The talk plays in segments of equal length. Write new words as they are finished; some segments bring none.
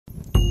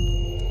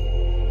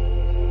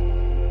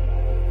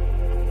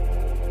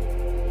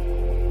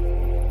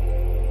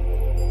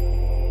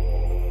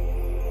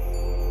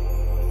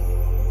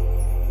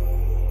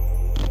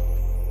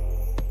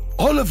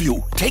All of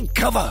you, take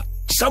cover!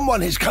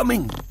 Someone is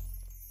coming!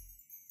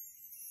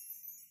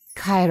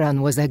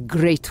 Chiron was a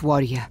great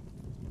warrior.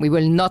 We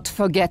will not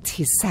forget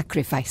his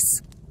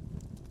sacrifice.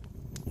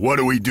 What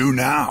do we do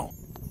now?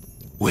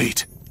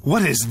 Wait,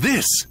 what is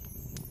this?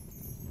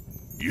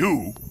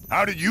 You?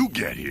 How did you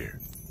get here?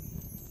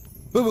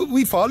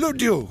 We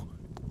followed you.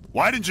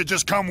 Why didn't you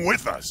just come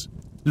with us?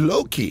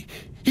 Loki,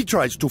 he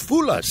tries to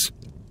fool us.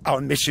 Our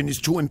mission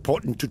is too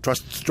important to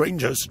trust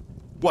strangers.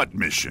 What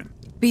mission?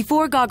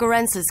 Before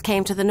Gargarensis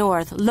came to the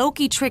north,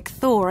 Loki tricked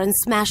Thor and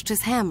smashed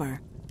his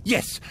hammer.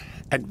 Yes,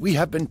 and we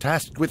have been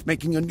tasked with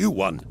making a new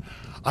one.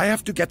 I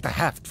have to get the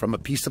haft from a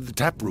piece of the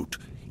taproot.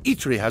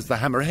 Eitri has the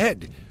hammer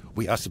head.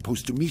 We are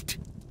supposed to meet.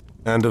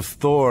 And if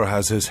Thor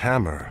has his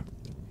hammer,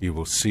 he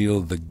will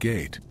seal the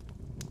gate.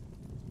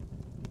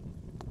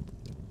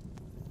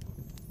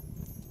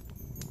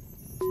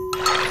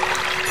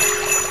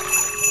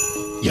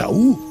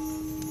 Jau?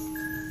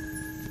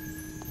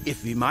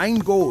 If we mine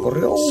gold,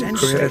 send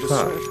to the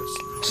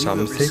surface, we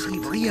will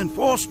receive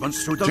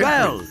reinforcements through the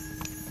well.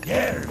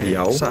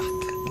 Ja.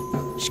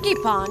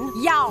 Skipan,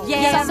 ja,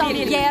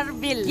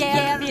 vill.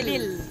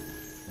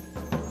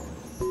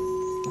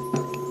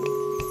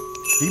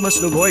 We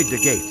must avoid the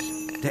gate.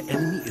 The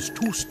enemy is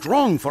too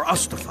strong for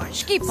us to fight.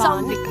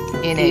 Skipan.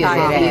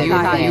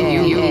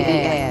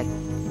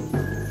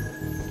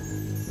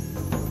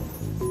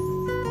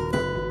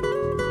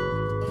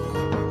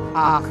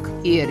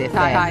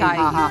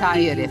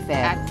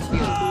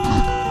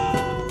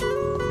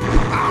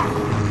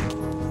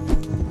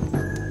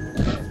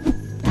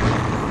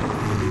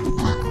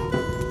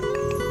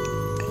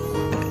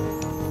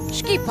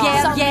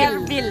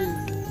 Vill.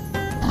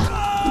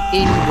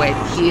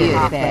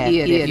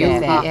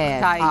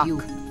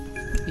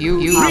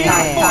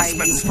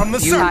 Reinforcements from the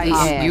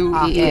surface!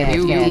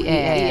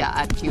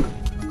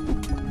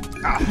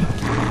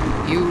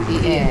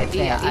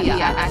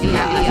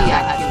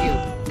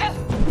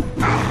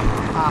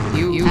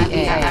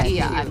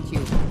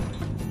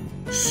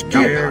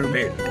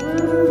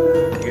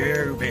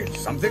 Here,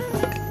 something?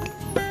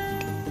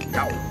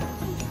 Now.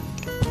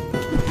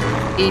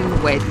 In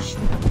wedge.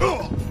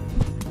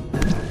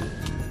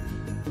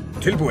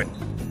 Tilbuin.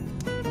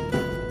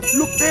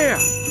 Look there!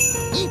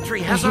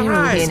 Eitri has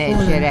arrived!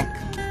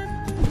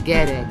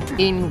 Gereg,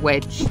 in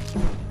wedge.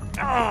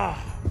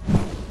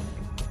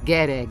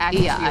 Gereg, at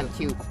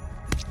you.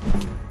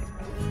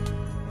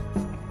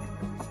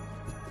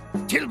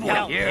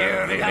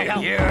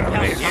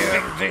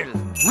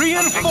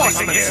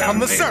 Reinforcements from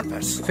the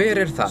surface!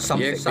 Fyrir það,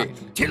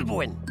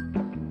 Tilbuin.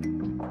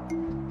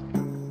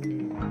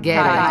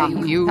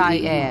 Gereg, you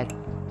air.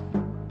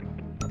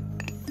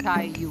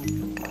 Tai you.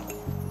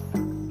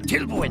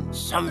 Tilbuin.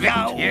 Something.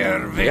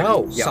 já,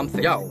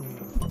 something, já.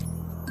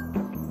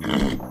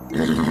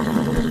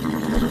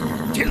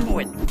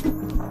 Tilbuin.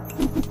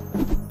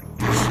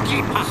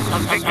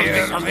 Something.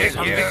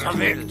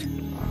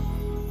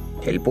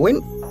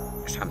 Tilbúin,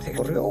 something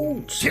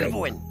grjótsleik.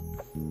 Tilbuin.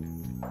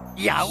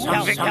 Já,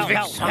 something.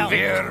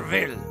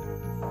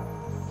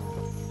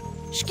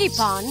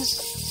 Skipan.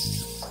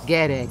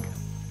 Gereg.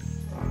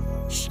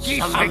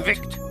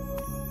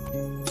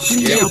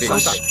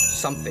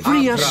 Something.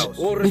 Free us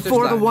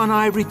before the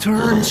One-Eye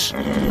returns.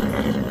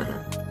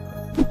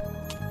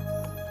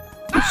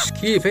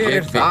 Skip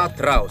fyrir það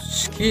rás.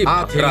 Skip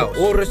til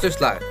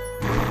orustuslag.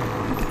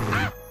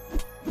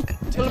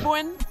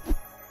 Tilbuin.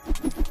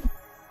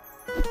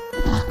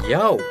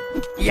 Já.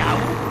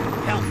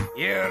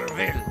 Hér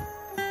vil.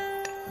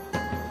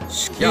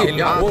 Skip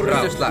til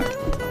orustuslag.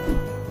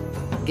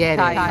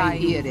 Gereg,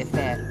 here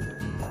fair.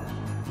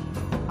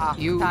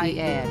 You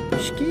air.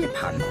 Skip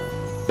hann.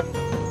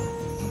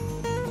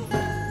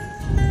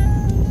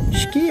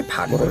 Skip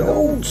hann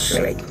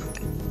grjótsleik.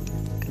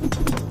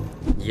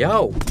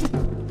 Já.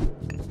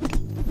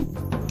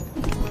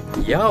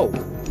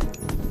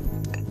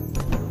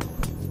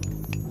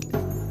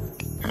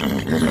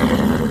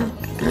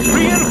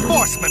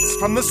 Reinforcements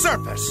from the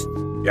surface!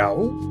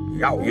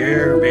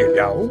 Hér vil,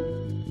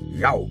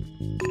 já.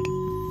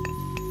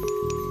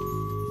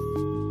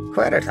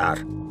 Hver þar?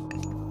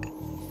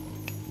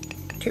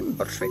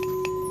 Timbersveinn.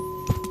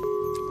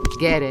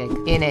 Gereg,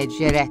 in a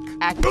jerek.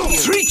 At you.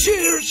 3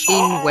 cheers!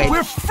 In wedge.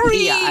 We're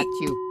free! At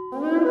you.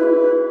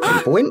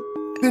 Tilbúin.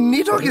 The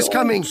Nidhogg is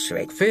coming!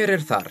 Grjótsleik fyrir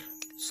þar.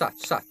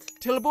 Satt.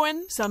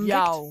 Tilbuin, some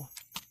já.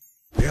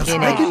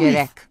 In a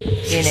jerek.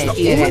 In a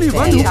only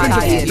one who can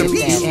defeat the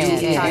beast.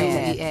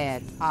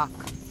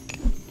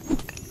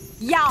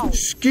 Ja.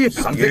 Skip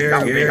Something.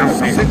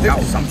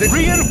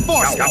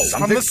 Reinforcements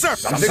from the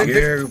surface!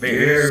 Here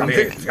vil.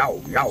 Something.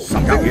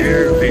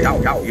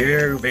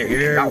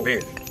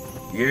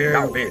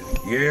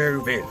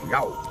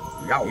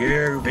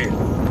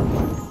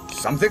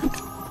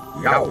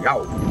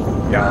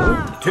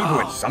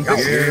 Tilbuin. Something.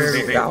 Here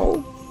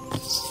vil.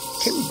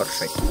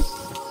 Timbersveinn.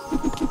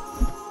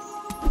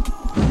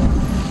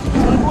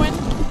 Tilbuin.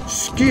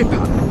 Skip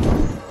hann.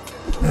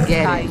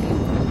 Gereg.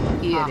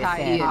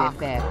 Here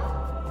fair.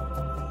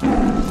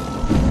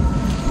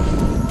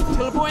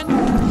 Tilbúin?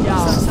 Já,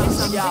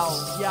 samþykkt.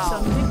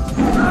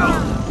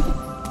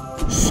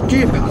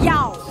 Skipan.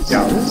 Já.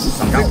 Já,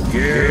 samþykkt.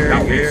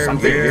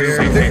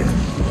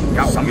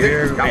 Já,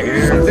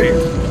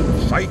 samþykkt.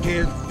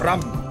 Sækið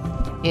fram.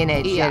 In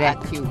a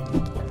direct.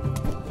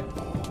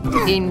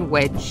 In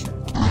wedge.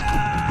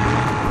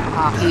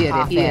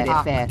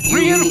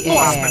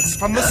 Reinforcements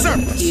from the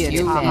surface.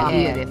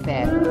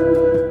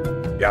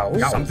 Já,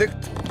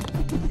 samþykkt.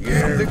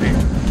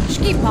 Samþykkt.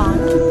 Skipan.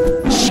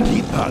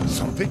 Skipan,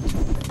 samþykkt.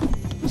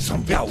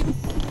 Samþykkt.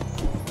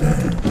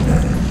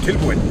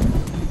 Tilbúin.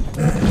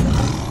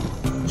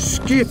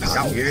 Skipan.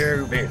 Já,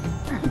 ég vil.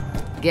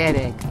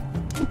 Gereg.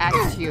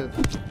 Actu.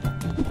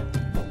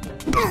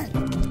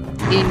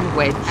 In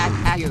wedge.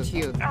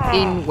 Actu.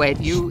 In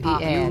wedge.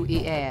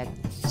 U-E-R.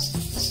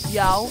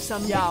 Já,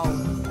 já.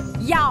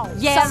 Já,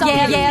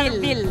 ég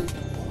vil.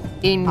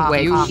 In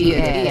wedge.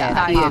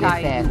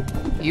 U-E-R.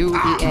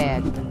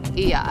 U-E-R.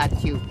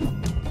 Actu.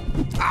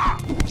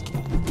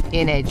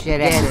 In a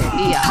jerek.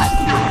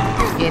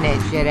 In a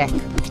jerek.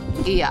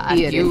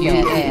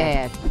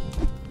 U-E-R.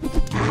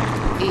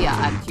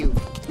 Actu.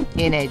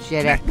 In a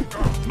jerek.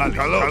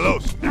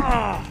 Malkalos.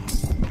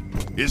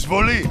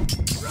 Isvoli.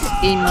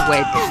 In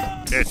wedge.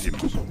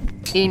 Etimus.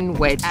 In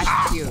wedge.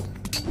 Actu.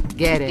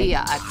 Get it.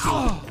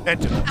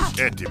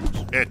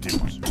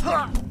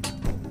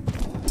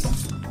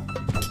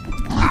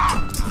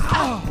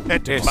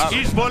 Etimus.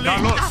 Isvoli.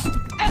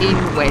 In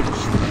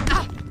wedge.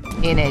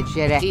 In a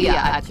jerek. Get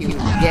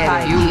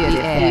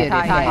it.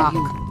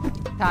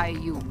 Tie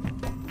you.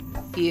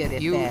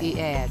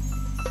 U-E-R.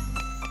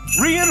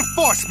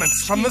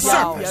 Reinforcements from the Já,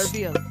 surface.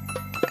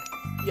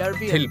 ég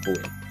vil.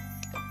 Tilbúin.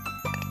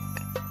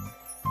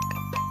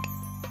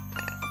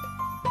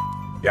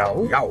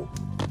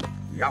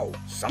 Já,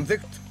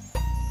 samþykkt.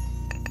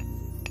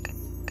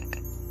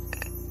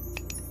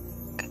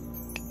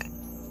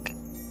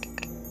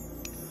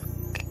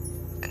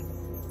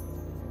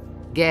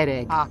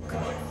 Gereg.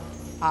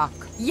 Ak.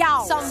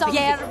 Já,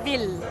 ég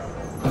vil.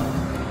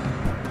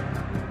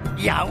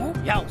 Já,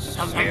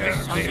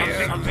 samþykkt.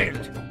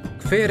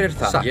 Hver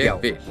það? Ég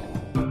vil.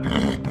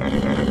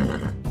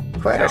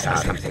 Hver það?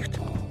 Samþykkt.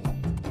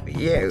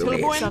 Ég vil.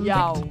 Tilbúin?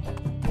 Já.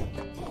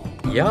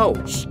 Já.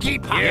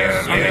 Skipan,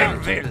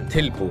 ég vil.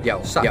 Tilbúin. Já,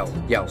 satt.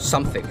 Já,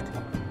 samþykkt.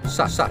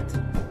 Satt.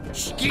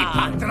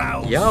 Skipan,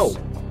 drás. Já.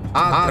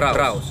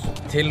 Aðrás.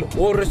 Til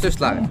orustu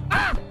slag.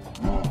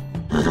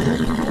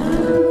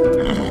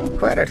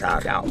 Hver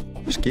það? Já.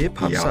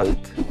 Skipan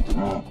satt.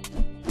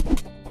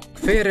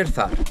 Hver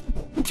þar?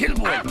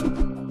 Tilbúin.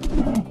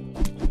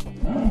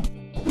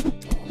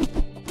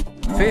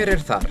 Hver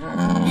þar?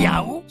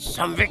 Já,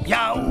 samþykkt.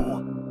 Já.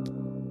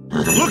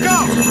 Look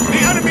out! The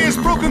enemy is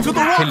broken to the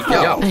rock.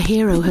 Já. A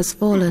hero has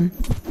fallen.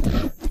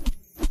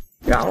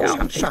 Já,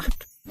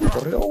 satt.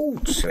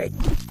 Grjótsveit.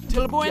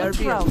 Tilbúin?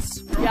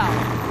 Trás. Já.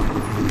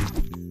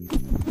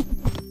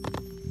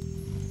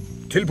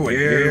 Tilbúin.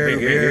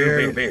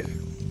 Ég vil.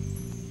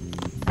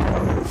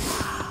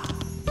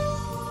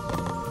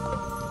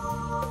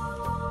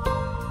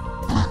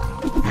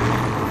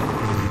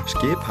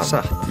 Skipan.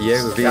 Satt.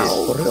 Ég vil.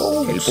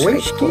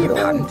 Tilbúin.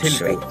 Skipan.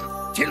 Tilbúin.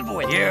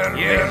 Tilbúin. Ég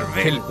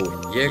vil. Tilbúin.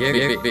 Ég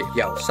vil.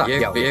 Já, satt.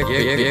 Ég vil.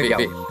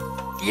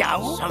 Já,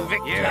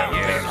 samþykkt.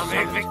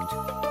 Samþykkt.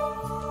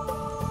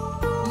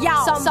 Já,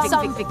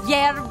 samþykkt.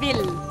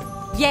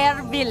 Ég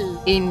vil.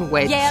 In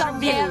wedge.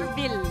 Ég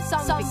vil.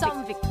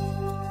 Samþykkt.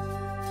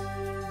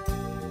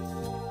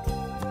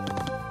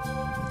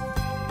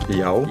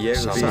 Já,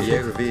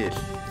 ég vil.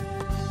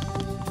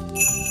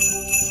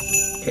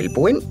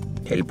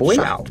 Tilbúin.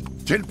 Já.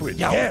 Tilbúin.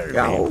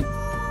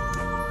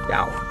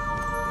 Já.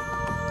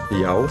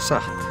 Já,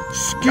 satt.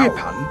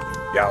 Skipan.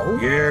 Já,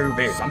 ég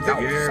vil.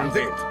 Samþykkt.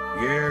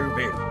 Ég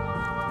vil.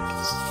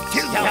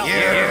 Já, ég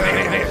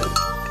vil.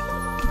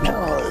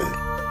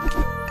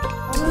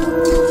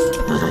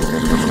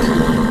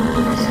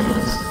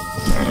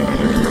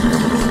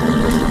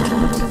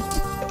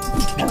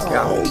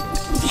 Já.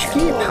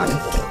 Skipan.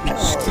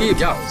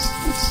 Já.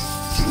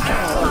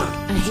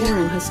 A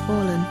hero has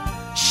fallen.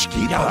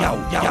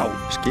 Já.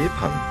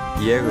 Skipan.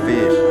 Ég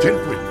vil.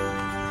 Tilbúin.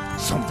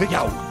 Samþykkt.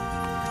 Já.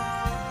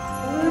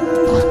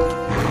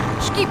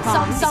 Skipan.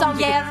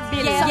 Ég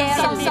vil.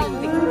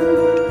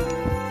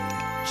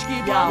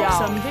 Já,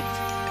 samþykkt.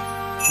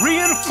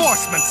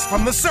 Reinforcements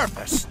from the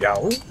surface. Já.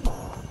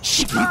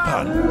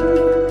 Skipan.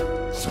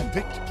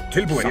 Samþykkt.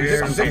 Tilbúin.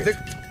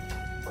 Samþykkt.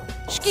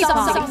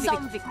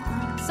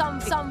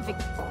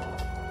 Samþykkt.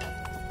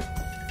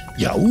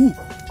 Já.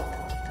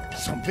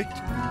 Samþykkt.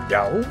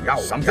 Já,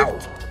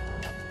 samþykkt.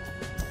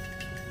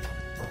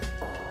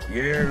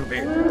 Ég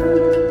vil.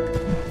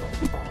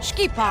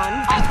 Skipan.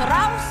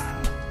 Aðrás.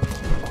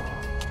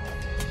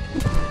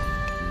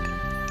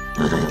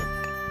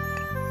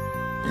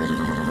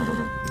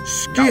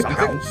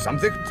 Skipan.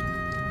 Samþykkt.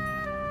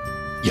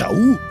 Já.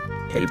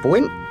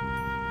 Tilbúin.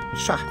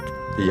 Satt.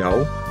 Já,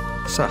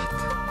 satt.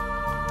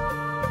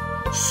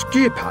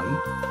 Skipan.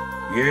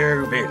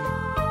 Ég vil.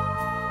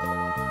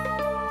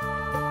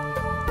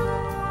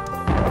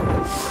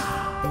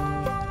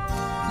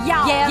 Já,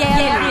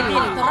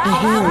 A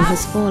hero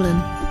has fallen.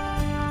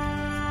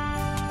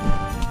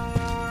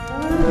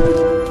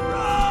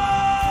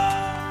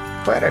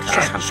 Hver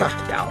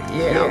samþykkt? Já,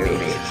 ég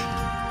vil.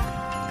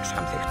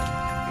 Samþykkt.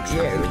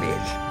 Ég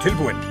vil.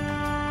 Tilbúin.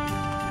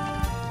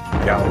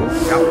 Já.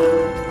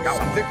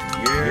 Samþykkt.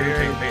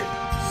 Ég vil.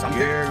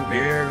 Samþykkt.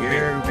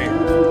 Ég vil.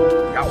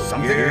 Já,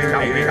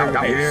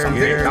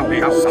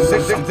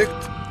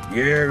 samþykkt.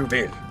 Ég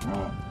vil.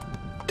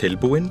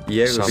 Tilbúin?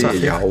 Ég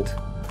vil. Já.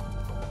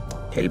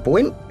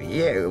 Tilbúin?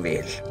 Ég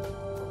vil.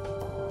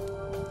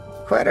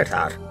 Hver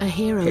þar? A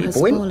hero has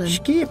Tilbúin? fallen.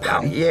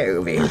 Skipa.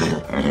 Ég vil.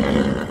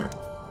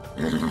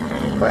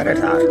 Hver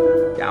þar?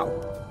 Já.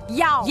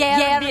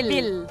 Jeg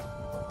vil.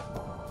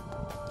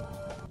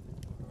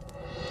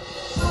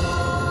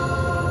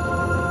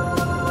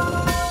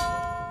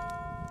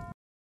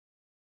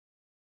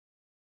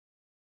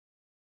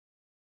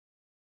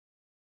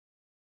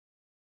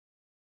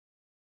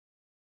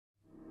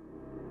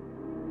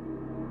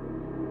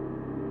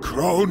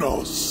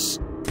 Kronos!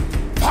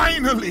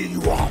 Finally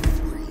you are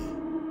free!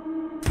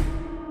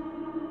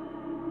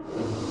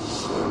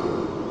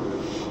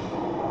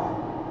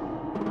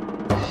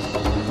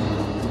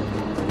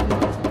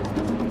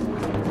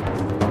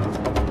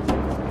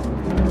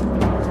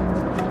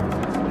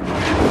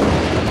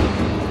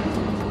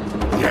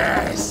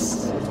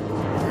 Yes!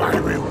 My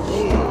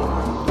reward!